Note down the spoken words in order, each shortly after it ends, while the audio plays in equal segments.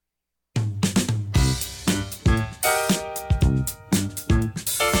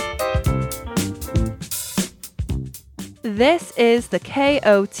This is the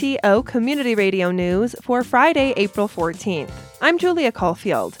KOTO Community Radio News for Friday, April 14th. I'm Julia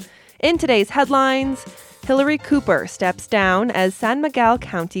Caulfield. In today's headlines, Hilary Cooper steps down as San Miguel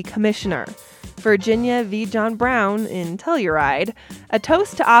County Commissioner. Virginia v. John Brown in Telluride, a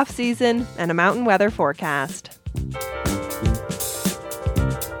toast to off-season, and a mountain weather forecast.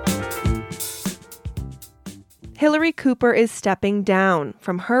 Hilary Cooper is stepping down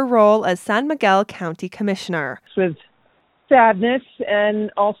from her role as San Miguel County Commissioner. With sadness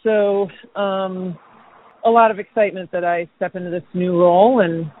and also a lot of excitement that I step into this new role,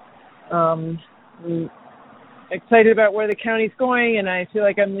 and I'm excited about where the county's going, and I feel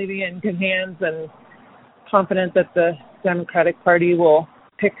like I'm leaving it in good hands and confident that the Democratic Party will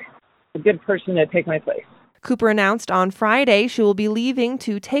pick a good person to take my place. Cooper announced on Friday she will be leaving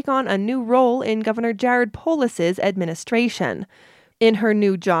to take on a new role in Governor Jared Polis's administration. In her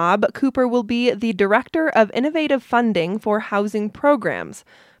new job, Cooper will be the Director of Innovative Funding for Housing Programs,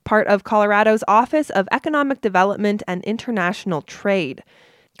 part of Colorado's Office of Economic Development and International Trade.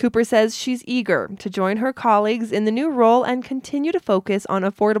 Cooper says she's eager to join her colleagues in the new role and continue to focus on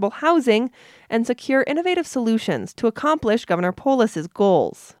affordable housing and secure innovative solutions to accomplish Governor Polis's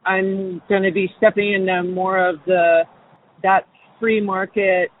goals. I'm going to be stepping into more of that free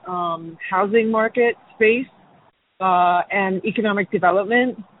market housing market space and economic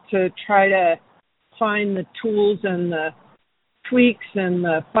development to try to find the tools and the tweaks and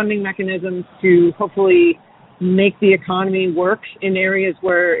the funding mechanisms to hopefully make the economy work in areas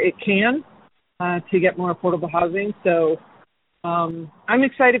where it can to get more affordable housing. So I'm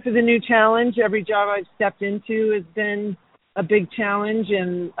excited for the new challenge. Every job I've stepped into has been a big challenge,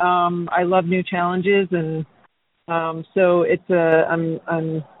 and I love new challenges. And so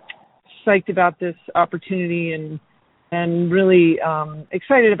I'm psyched about this opportunity and really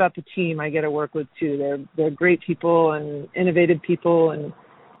excited about the team I get to work with too. They're great people and innovative people and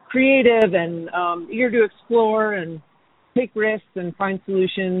creative and eager to explore and take risks and find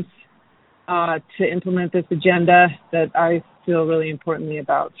solutions to implement this agenda that I feel really importantly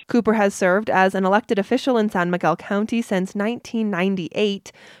about. Cooper has served as an elected official in San Miguel County since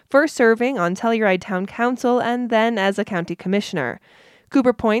 1998, first serving on Telluride Town Council and then as a county commissioner.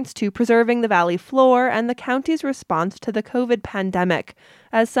 Cooper points to preserving the valley floor and the county's response to the COVID pandemic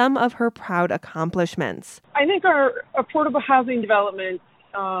as some of her proud accomplishments. I think our affordable housing developments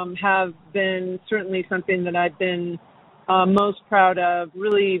have been certainly something that I've been most proud of,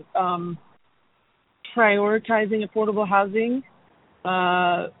 really prioritizing affordable housing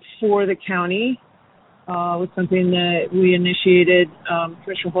for the county was something that we initiated,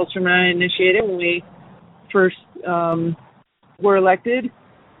 Commissioner Holstrom and I initiated when we first were elected.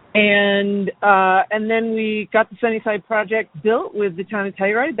 And then we got the Sunnyside project built with the town of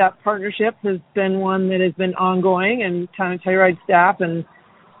Telluride. That partnership has been one that has been ongoing, and town of Telluride staff and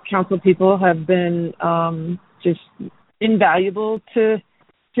council people have been just invaluable to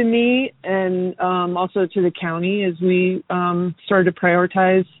me and also to the county as we started to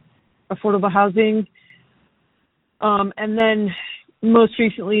prioritize affordable housing. And then most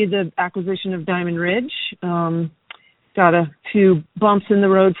recently, the acquisition of Diamond Ridge. Got a few bumps in the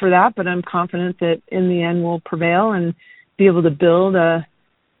road for that, but I'm confident that in the end we'll prevail and be able to build a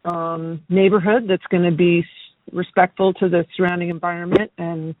neighborhood that's going to be respectful to the surrounding environment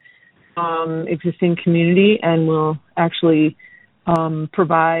and existing community, and will actually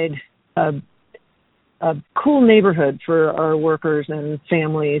provide a cool neighborhood for our workers and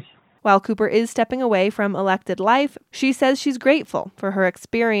families. While Cooper is stepping away from elected life, she says she's grateful for her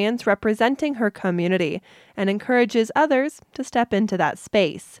experience representing her community and encourages others to step into that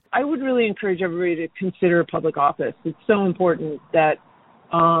space. I would really encourage everybody to consider public office. It's so important that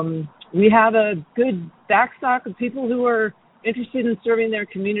we have a good backstock of people who are interested in serving their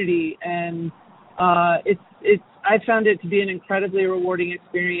community, and I found it to be an incredibly rewarding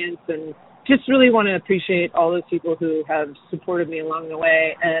experience, and just really want to appreciate all those people who have supported me along the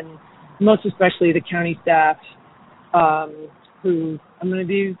way, and most especially the county staff, who I'm going to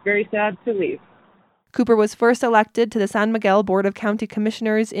be very sad to leave. Cooper was first elected to the San Miguel Board of County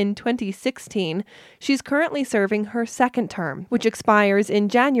Commissioners in 2016. She's currently serving her second term, which expires in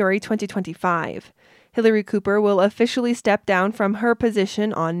January 2025. Hilary Cooper will officially step down from her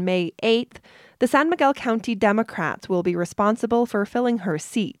position on May 8th. The San Miguel County Democrats will be responsible for filling her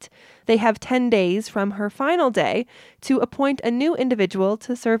seat. They have 10 days from her final day to appoint a new individual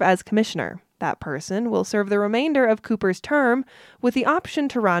to serve as commissioner. That person will serve the remainder of Cooper's term with the option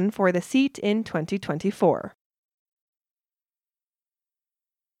to run for the seat in 2024.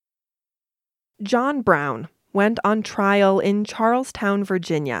 John Brown went on trial in Charlestown,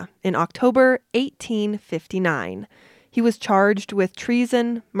 Virginia in October 1859. He was charged with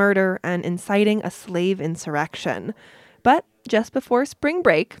treason, murder, and inciting a slave insurrection. But just before spring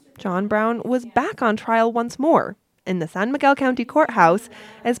break, John Brown was back on trial once more in the San Miguel County Courthouse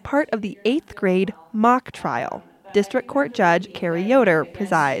as part of the 8th grade mock trial. District Court Judge Carrie Yoder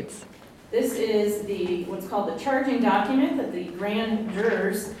presides. This is what's called the charging document that the grand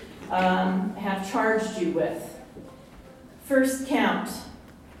jurors have charged you with. First count.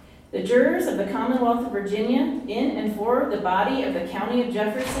 The jurors of the Commonwealth of Virginia in and for the body of the County of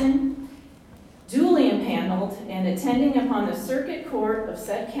Jefferson, duly impaneled and attending upon the Circuit Court of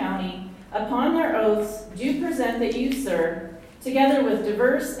said county, upon their oaths do present that you, sir, together with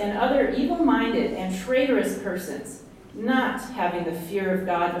diverse and other evil-minded and traitorous persons, not having the fear of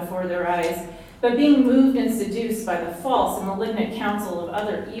God before their eyes, but being moved and seduced by the false and malignant counsel of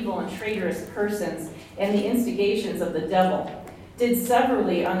other evil and traitorous persons and the instigations of the devil, did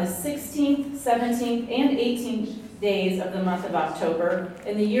severally on the 16th, 17th, and 18th days of the month of October,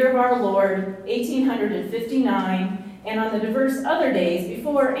 in the year of our Lord, 1859, and on the diverse other days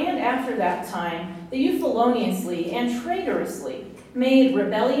before and after that time, that you feloniously and traitorously made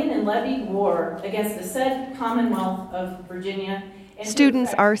rebellion and levied war against the said Commonwealth of Virginia.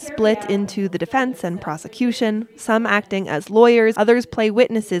 Students are split into the defense and prosecution, some acting as lawyers, others play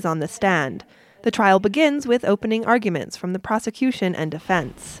witnesses on the stand. The trial begins with opening arguments from the prosecution and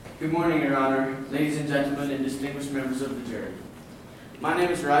defense. Good morning, Your Honor, ladies and gentlemen, and distinguished members of the jury. My name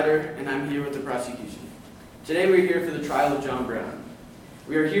is Ryder, and I'm here with the prosecution. Today we're here for the trial of John Brown.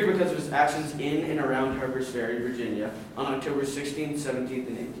 We are here because of his actions in and around Harper's Ferry, Virginia, on October 16th, 17th,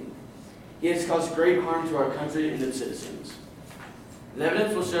 and 18th. He has caused great harm to our country and its citizens. The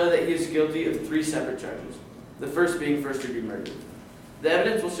evidence will show that he is guilty of 3 separate charges, the first being first-degree murder. The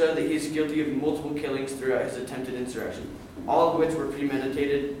evidence will show that he is guilty of multiple killings throughout his attempted insurrection, all of which were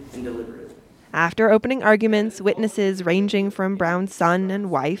premeditated and deliberate. After opening arguments, witnesses ranging from Brown's son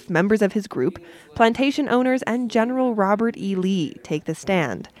and wife, members of his group, plantation owners, and General Robert E. Lee take the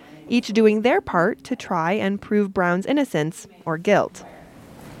stand, each doing their part to try and prove Brown's innocence or guilt.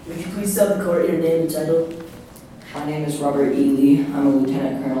 Would you please tell the court your name and title? My name is Robert E. Lee. I'm a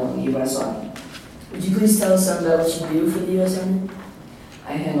lieutenant colonel in the U.S. Army. Would you please tell us something about what you do for the U.S. Army?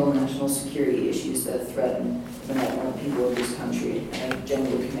 I handle national security issues that threaten the benevolent people of this country, and I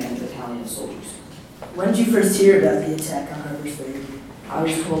generally command a battalion of soldiers. When did you first hear about the attack on Harper's Ferry? I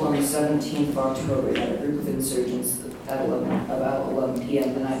was told on the 17th of October that a group of insurgents at about 11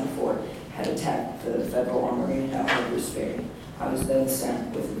 p.m. the night before had attacked the federal armory at Harper's Ferry. I was then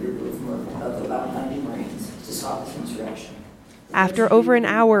sent with a group of about 90 Marines to stop this insurrection. After over an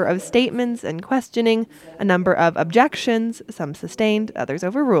hour of statements and questioning, a number of objections, some sustained, others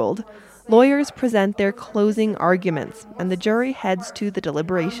overruled, lawyers present their closing arguments, and the jury heads to the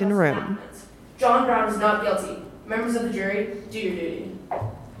deliberation room. John Brown is not guilty. Members of the jury, do your duty. Thank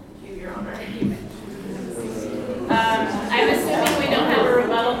you, Your Honor. I'm assuming we don't have a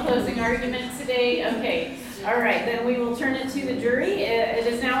rebuttal closing argument today. Okay. All right, then we will turn it to the jury. It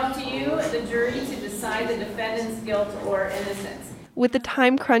is now up to you, the jury, to decide the defendant's guilt or innocence. With the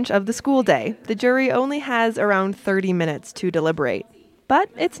time crunch of the school day, the jury only has around 30 minutes to deliberate. But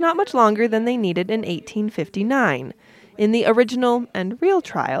it's not much longer than they needed in 1859. In the original and real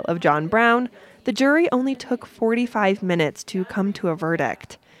trial of John Brown, the jury only took 45 minutes to come to a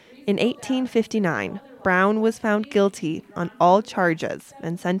verdict. In 1859, Brown was found guilty on all charges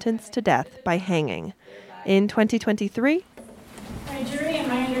and sentenced to death by hanging. In 2023, All right, jury, and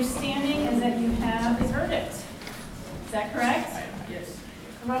my understanding is that you have a verdict. Is that correct? Yes.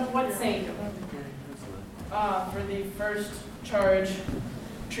 What say you? For the first charge,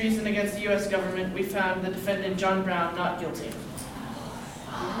 treason against the U.S. government, we found the defendant, John Brown, not guilty.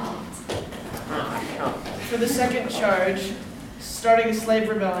 For the second charge, starting a slave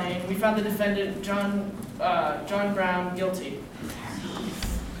rebellion, we found the defendant, John Brown, guilty.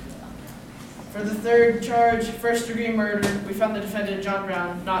 For the third charge, first-degree murder, we found the defendant, John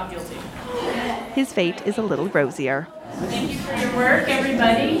Brown, not guilty. his fate is a little rosier. Thank you for your work,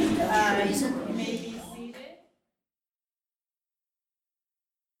 everybody. You may be seated.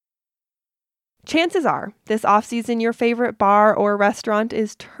 Chances are, this off-season, your favorite bar or restaurant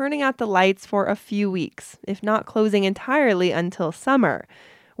is turning out the lights for a few weeks, if not closing entirely until summer.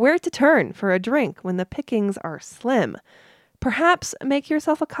 Where to turn for a drink when the pickings are slim? Perhaps make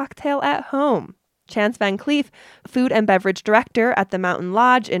yourself a cocktail at home. Chance Van Cleef, food and beverage director at the Mountain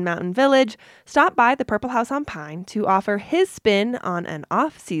Lodge in Mountain Village, stopped by the Purple House on Pine to offer his spin on an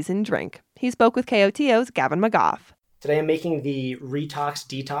off-season drink. He spoke with KOTO's Gavin McGough. Today I'm making the Retox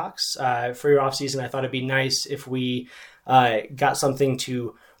Detox. For your off-season, I thought it'd be nice if we got something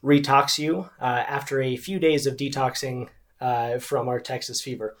to retox you after a few days of detoxing from our Texas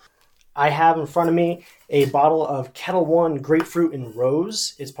fever. I have in front of me a bottle of Kettle One Grapefruit and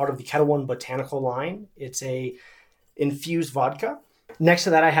Rose. It's part of the Kettle One botanical line. It's a infused vodka. Next to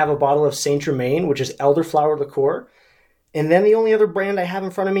that, I have a bottle of Saint Germain, which is elderflower liqueur. And then the only other brand I have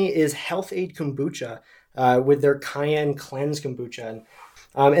in front of me is Health Aid Kombucha with their Cayenne Cleanse Kombucha.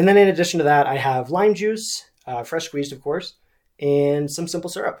 And then in addition to that, I have lime juice, fresh squeezed, of course, and some simple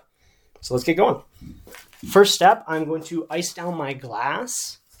syrup. So let's get going. First step, I'm going to ice down my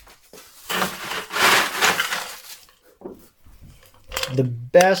glass. The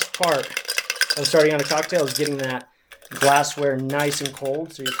best part of starting on a cocktail is getting that glassware nice and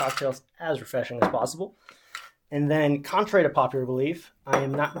cold so your cocktail is as refreshing as possible. And then, contrary to popular belief, I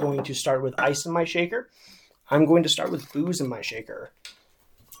am not going to start with ice in my shaker. I'm going to start with booze in my shaker.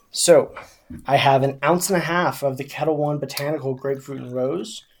 So, I have 1.5 ounces of the Kettle One Botanical Grapefruit and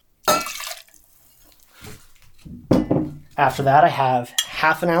Rose. After that, I have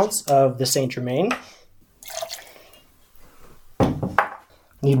 1/2 ounce of the Saint Germain.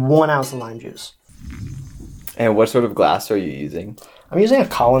 Need 1 ounce of lime juice. And what sort of glass are you using? I'm using a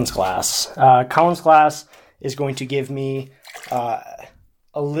Collins glass. Collins glass is going to give me a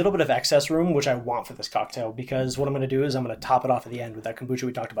little bit of excess room, which I want for this cocktail, because what I'm going to do is I'm going to top it off at the end with that kombucha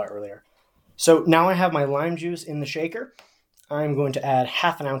we talked about earlier. So now I have my lime juice in the shaker. I'm going to add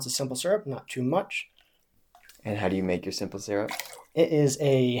 1/2 ounce of simple syrup, not too much. And how do you make your simple syrup? It is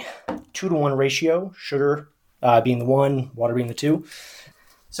a 2-to-1 ratio, sugar being the 1, water being the 2.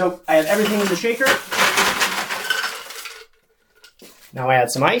 So I have everything in the shaker. Now I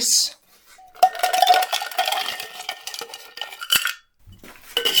add some ice.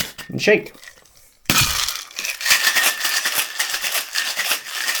 And shake.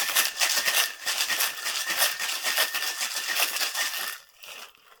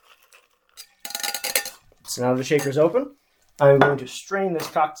 So now the shaker's open, I'm going to strain this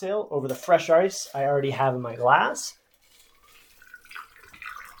cocktail over the fresh ice I already have in my glass.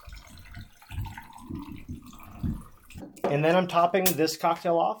 And then I'm topping this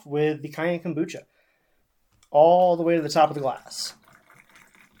cocktail off with the Cayenne Kombucha, all the way to the top of the glass.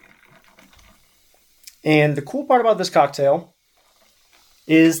 And the cool part about this cocktail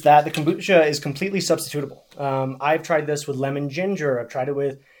is that the kombucha is completely substitutable. I've tried this with lemon ginger. I've tried it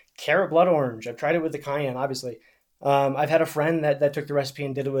with carrot blood orange. I've tried it with the cayenne, obviously. I've had a friend that took the recipe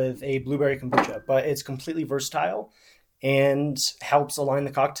and did it with a blueberry kombucha, but it's completely versatile and helps align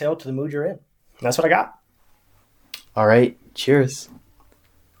the cocktail to the mood you're in. And that's what I got. All right, cheers.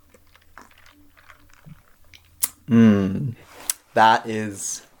 That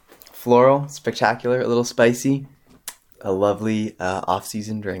is floral, spectacular, a little spicy, a lovely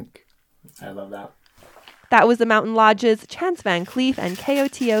off-season drink. I love that. That was the Mountain Lodge's Chance Van Cleef and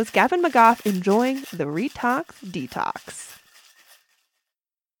KOTO's Gavin McGough enjoying the Retox Detox.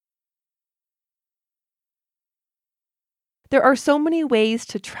 There are so many ways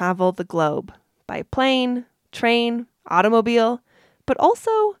to travel the globe. By plane, train, automobile, but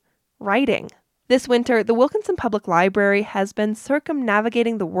also writing. This winter, the Wilkinson Public Library has been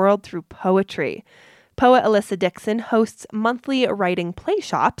circumnavigating the world through poetry. Poet Alyssa Dixon hosts monthly writing play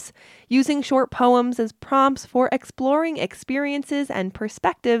shops, using short poems as prompts for exploring experiences and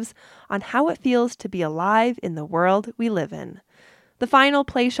perspectives on how it feels to be alive in the world we live in. The final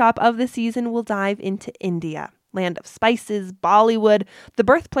play shop of the season will dive into India, land of spices, Bollywood, the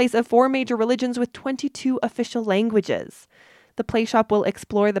birthplace of 4 major religions with 22 official languages. The play shop will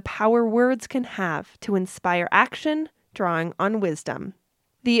explore the power words can have to inspire action, drawing on wisdom.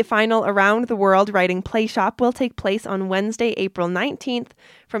 The final Around the World Writing Play Shop will take place on Wednesday, April 19th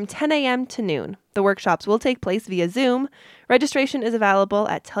from 10 a.m. to noon. The workshops will take place via Zoom. Registration is available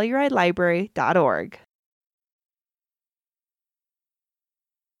at TellurideLibrary.org.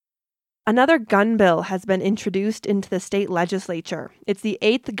 Another gun bill has been introduced into the state legislature. It's the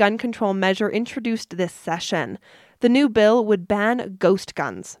 8th gun control measure introduced this session. The new bill would ban ghost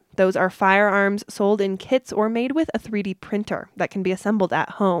guns. Those are firearms sold in kits or made with a 3D printer that can be assembled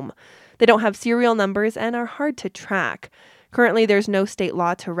at home. They don't have serial numbers and are hard to track. Currently, there's no state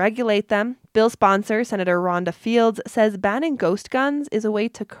law to regulate them. Bill sponsor, Senator Rhonda Fields, says banning ghost guns is a way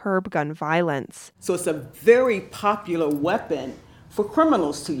to curb gun violence. So it's a very popular weapon for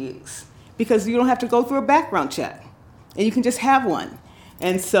criminals to use because you don't have to go through a background check and you can just have one.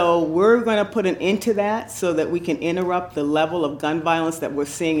 And so we're going to put an end to that so that we can interrupt the level of gun violence that we're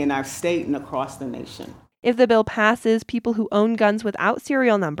seeing in our state and across the nation. If the bill passes, people who own guns without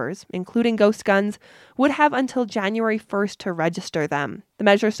serial numbers, including ghost guns, would have until January 1st to register them. The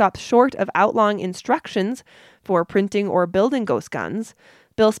measure stops short of outlawing instructions for printing or building ghost guns.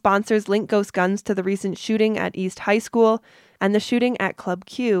 Bill sponsors link ghost guns to the recent shooting at East High School and the shooting at Club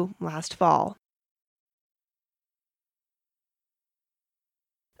Q last fall.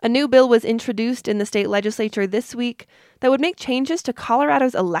 A new bill was introduced in the state legislature this week that would make changes to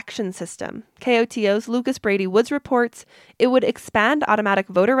Colorado's election system. KOTO's Lucas Brady Woods reports it would expand automatic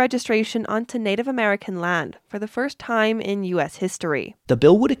voter registration onto Native American land for the first time in U.S. history. The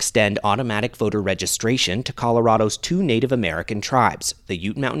bill would extend automatic voter registration to Colorado's two Native American tribes, the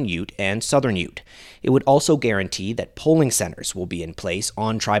Ute Mountain Ute and Southern Ute. It would also guarantee that polling centers will be in place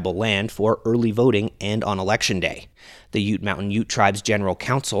on tribal land for early voting and on Election Day. The Ute Mountain Ute Tribe's General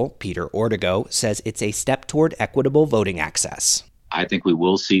Counsel, Peter Ortego, says it's a step toward equitable voting access. I think we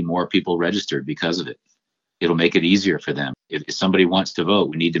will see more people registered because of it. It'll make it easier for them. If somebody wants to vote,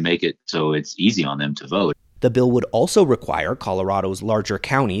 we need to make it so it's easy on them to vote. The bill would also require Colorado's larger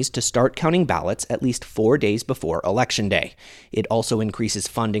counties to start counting ballots at least 4 days before Election Day. It also increases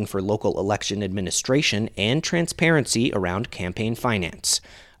funding for local election administration and transparency around campaign finance.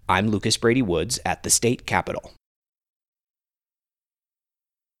 I'm Lucas Brady Woods at the state capitol.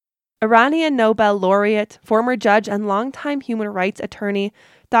 Iranian Nobel laureate, former judge, and longtime human rights attorney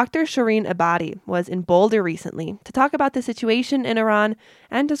Dr. Shireen Ebadi was in Boulder recently to talk about the situation in Iran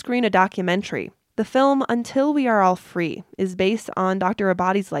and to screen a documentary. The film Until We Are All Free is based on Dr.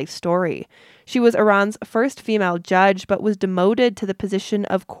 Ebadi's life story. She was Iran's first female judge, but was demoted to the position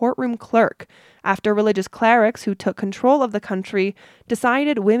of courtroom clerk after religious clerics who took control of the country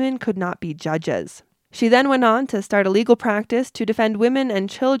decided women could not be judges. She then went on to start a legal practice to defend women and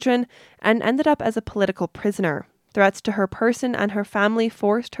children and ended up as a political prisoner. Threats to her person and her family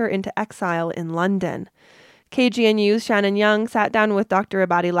forced her into exile in London. KGNU's Shannon Young sat down with Dr.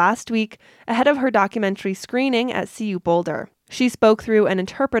 Ebadi last week ahead of her documentary screening at CU Boulder. She spoke through an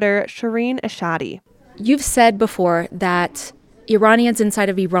interpreter, Shireen Ashadi. You've said before that Iranians inside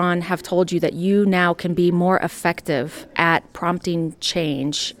of Iran have told you that you now can be more effective at prompting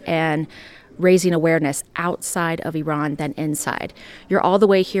change and raising awareness outside of Iran than inside. You're all the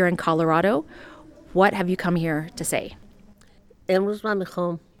way here in Colorado. What have you come here to say?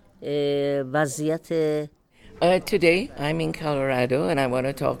 Today, I'm in Colorado, and I want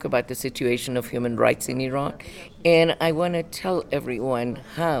to talk about the situation of human rights in Iran. And I want to tell everyone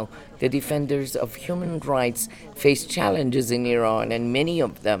how the defenders of human rights face challenges in Iran, and many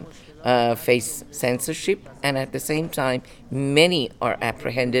of them face censorship, and at the same time, many are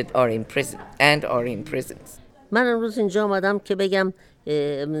apprehended or in prison and are in prisons.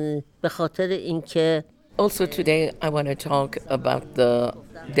 Also today, I want to talk about the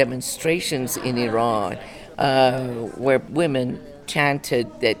demonstrations in Iran where women chanted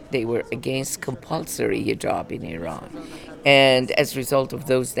that they were against compulsory hijab in Iran. And as a result of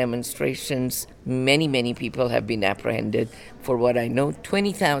those demonstrations, many people have been apprehended. For what I know,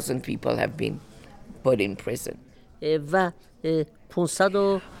 20,000 people have been put in prison.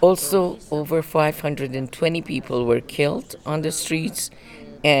 Also, over 520 people were killed on the streets,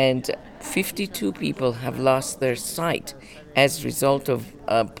 and 52 people have lost their sight as a result of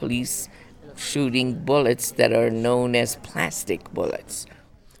police shooting bullets that are known as plastic bullets.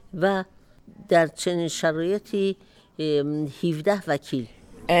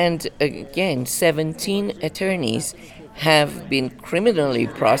 And again, 17 attorneys have been criminally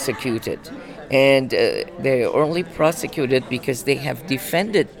prosecuted, and they're only prosecuted because they have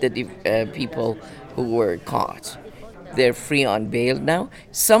defended the people who were caught. They're free on bail now.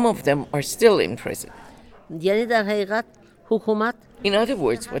 Some of them are still in prison. In other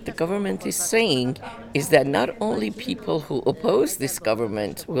words, what the government is saying is that not only people who oppose this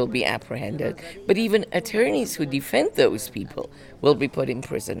government will be apprehended, but even attorneys who defend those people will be put in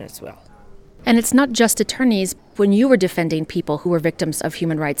prison as well. And it's not just attorneys. When you were defending people who were victims of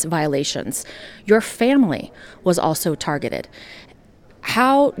human rights violations, your family was also targeted.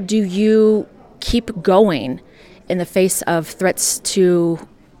 How do you keep going in the face of threats to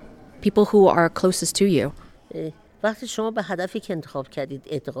people who are closest to you? First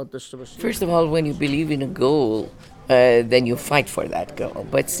of all, when you believe in a goal, then you fight for that goal.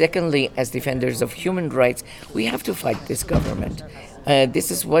 But secondly, as defenders of human rights, we have to fight this government.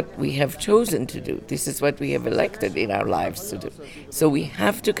 This is what we have chosen to do. This is what we have elected in our lives to do. So we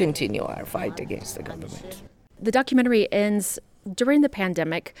have to continue our fight against the government. The documentary ends during the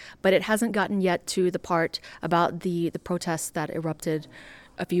pandemic, but it hasn't gotten yet to the part about the protests that erupted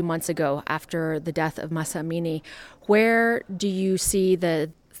a few months ago after the death of Mahsa Amini. Where do you see the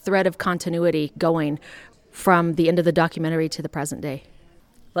thread of continuity going from the end of the documentary to the present day?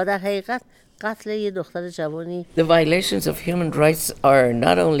 The violations of human rights are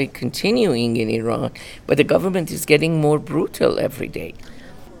not only continuing in Iran, but the government is getting more brutal every day.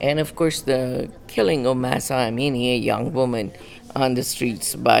 And of course, the killing of Mahsa Amini, a young woman, on the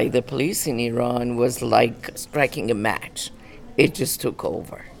streets by the police in Iran was like striking a match. It just took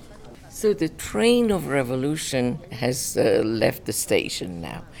over. So the train of revolution has left the station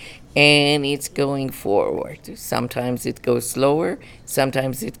now, and it's going forward. Sometimes it goes slower,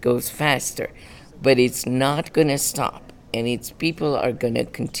 sometimes it goes faster, but it's not going to stop, and its people are going to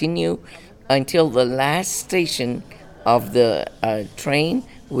continue until the last station of the train,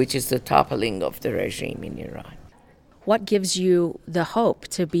 which is the toppling of the regime in Iran. What gives you the hope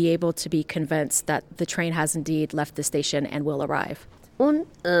to be able to be convinced that the train has indeed left the station and will arrive? So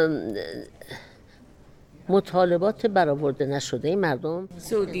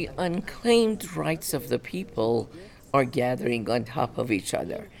the unclaimed rights of the people are gathering on top of each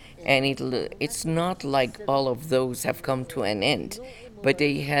other. And it's not like all of those have come to an end, but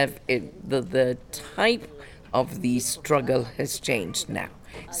they have the type of the struggle has changed now.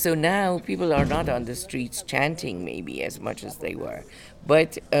 So now people are not on the streets chanting maybe as much as they were,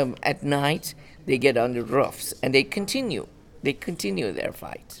 but at night they get on the roofs and they continue their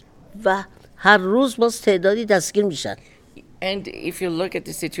fight. And if you look at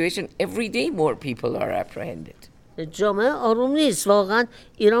the situation, every day more people are apprehended.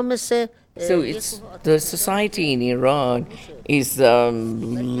 So the society in Iran is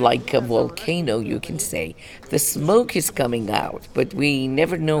like a volcano, you can say. The smoke is coming out, but we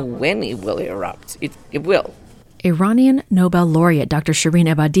never know when it will erupt. It will. Iranian Nobel laureate Dr.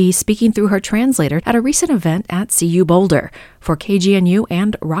 Shireen Ebadi speaking through her translator at a recent event at CU Boulder. For KGNU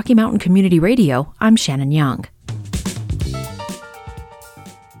and Rocky Mountain Community Radio, I'm Shannon Young.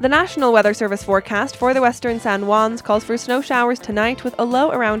 The National Weather Service forecast for the western San Juans calls for snow showers tonight with a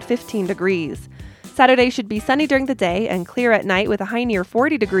low around 15 degrees. Saturday should be sunny during the day and clear at night with a high near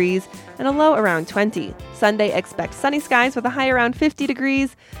 40 degrees and a low around 20. Sunday expect sunny skies with a high around 50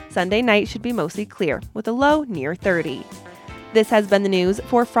 degrees. Sunday night should be mostly clear with a low near 30. This has been the news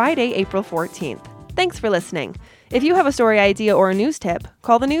for Friday, April 14th. Thanks for listening. If you have a story idea or a news tip,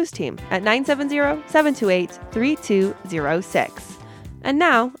 call the news team at 970-728-3206. And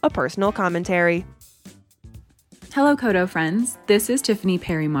now, a personal commentary. Hello, Kodo friends. This is Tiffany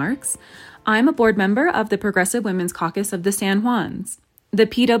Perry Marks. I'm a board member of the Progressive Women's Caucus of the San Juans. The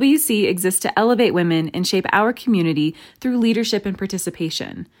PWC exists to elevate women and shape our community through leadership and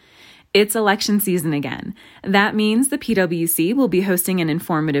participation. It's election season again. That means the PWC will be hosting an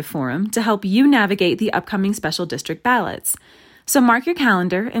informative forum to help you navigate the upcoming special district ballots. So mark your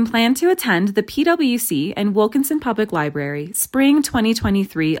calendar and plan to attend the PWC and Wilkinson Public Library Spring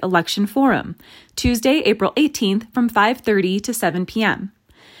 2023 Election Forum, Tuesday, April 18th from 5:30 to 7 p.m.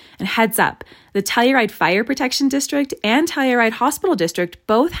 And heads up, the Telluride Fire Protection District and Telluride Hospital District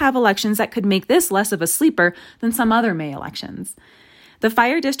both have elections that could make this less of a sleeper than some other May elections. The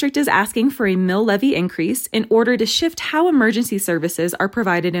Fire District is asking for a mill levy increase in order to shift how emergency services are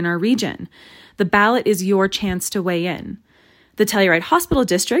provided in our region. The ballot is your chance to weigh in. The Telluride Hospital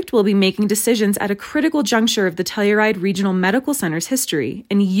District will be making decisions at a critical juncture of the Telluride Regional Medical Center's history,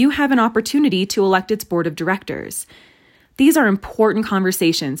 and you have an opportunity to elect its board of directors. These are important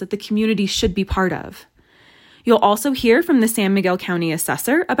conversations that the community should be part of. You'll also hear from the San Miguel County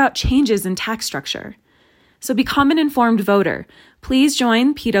Assessor about changes in tax structure. So become an informed voter. Please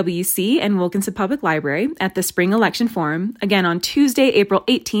join PWC and Wilkinson Public Library at the Spring Election Forum, again on Tuesday, April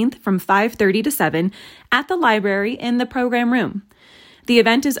 18th from 5:30 to 7 at the library in the program room. The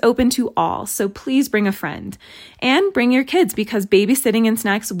event is open to all, so please bring a friend. And bring your kids because babysitting and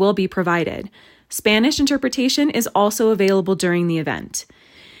snacks will be provided. Spanish interpretation is also available during the event.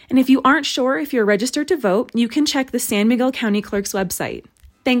 And if you aren't sure if you're registered to vote, you can check the San Miguel County Clerk's website.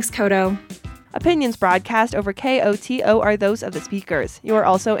 Thanks, Kodo. Opinions broadcast over KOTO are those of the speakers. You are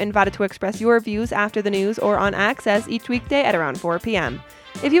also invited to express your views after the news or on Access each weekday at around 4 p.m.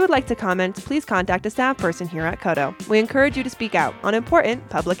 If you would like to comment, please contact a staff person here at KOTO. We encourage you to speak out on important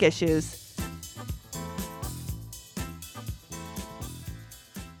public issues.